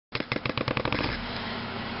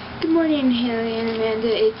Good morning, Haley and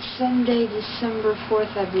Amanda. It's Sunday, December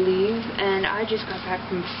 4th, I believe, and I just got back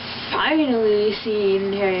from finally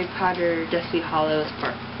seeing Harry Potter Deathly Hallows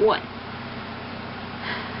Part 1.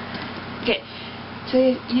 Okay, so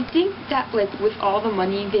you'd think that, like, with all the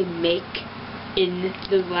money they make in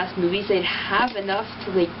those last movies, they'd have enough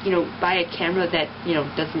to, like, you know, buy a camera that, you know,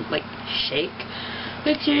 doesn't, like, shake.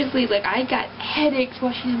 Like, seriously, like, I got headaches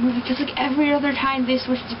watching the movie, because, like, every other time they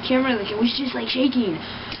switched the camera, like, it was just, like, shaking.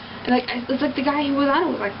 And, like, it's like the guy who was on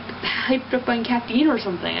it was, like, hyped up on caffeine or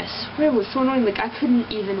something. I swear it was so annoying. Like, I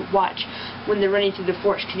couldn't even watch when they're running through the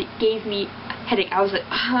forest, because it gave me a headache. I was like,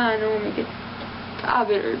 no, make it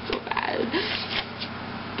stop, it hurts so bad.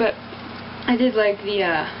 But I did like the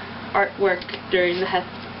artwork during the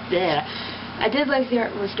I did like the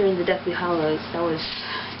artwork during the Deathly Hallows. That was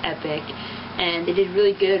epic. And they did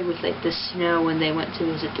really good with, like, the snow when they went to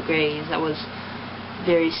visit the graves. That was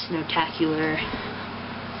very snowtacular.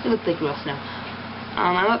 It looked like real snow.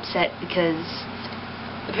 I'm upset because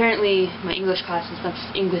apparently my English class is not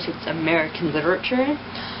just English, it's American literature.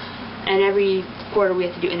 And every quarter we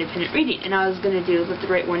have to do independent reading. And I was going to do Let the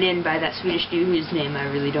Right One In by that Swedish dude whose name I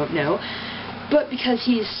really don't know. But because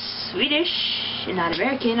he's Swedish and not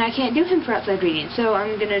American, I can't do him for outside reading. So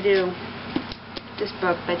I'm going to do this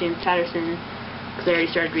book by James Patterson, because I already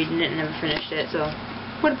started reading it and never finished it. So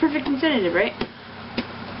what a perfect incentive, right?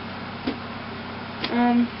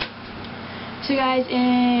 So guys,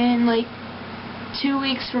 in like 2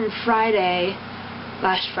 weeks from Friday,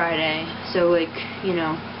 last Friday, so like, you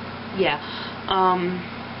know, yeah,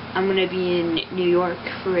 I'm gonna be in New York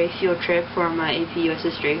for a field trip for my AP US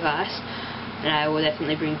History class, and I will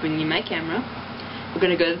definitely bring you my camera. We're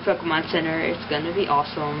gonna go to the Pokemon Center. It's gonna be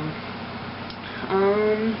awesome.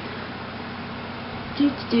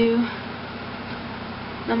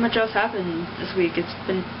 Not much else happened this week. It's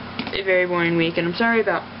been a very boring week, and I'm sorry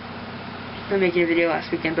about not making a video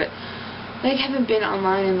last weekend, but like, I haven't been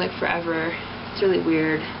online in like forever. It's really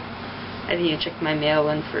weird. I haven't even checked my mail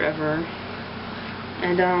in forever,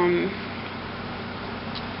 and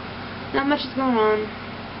not much is going on.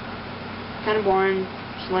 Kind of boring.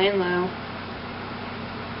 Just laying low.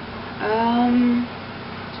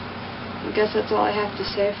 I guess that's all I have to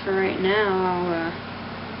say for right now.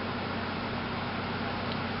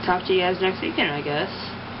 I'll talk to you guys next weekend, I guess.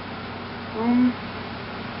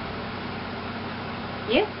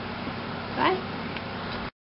 Yeah. Bye.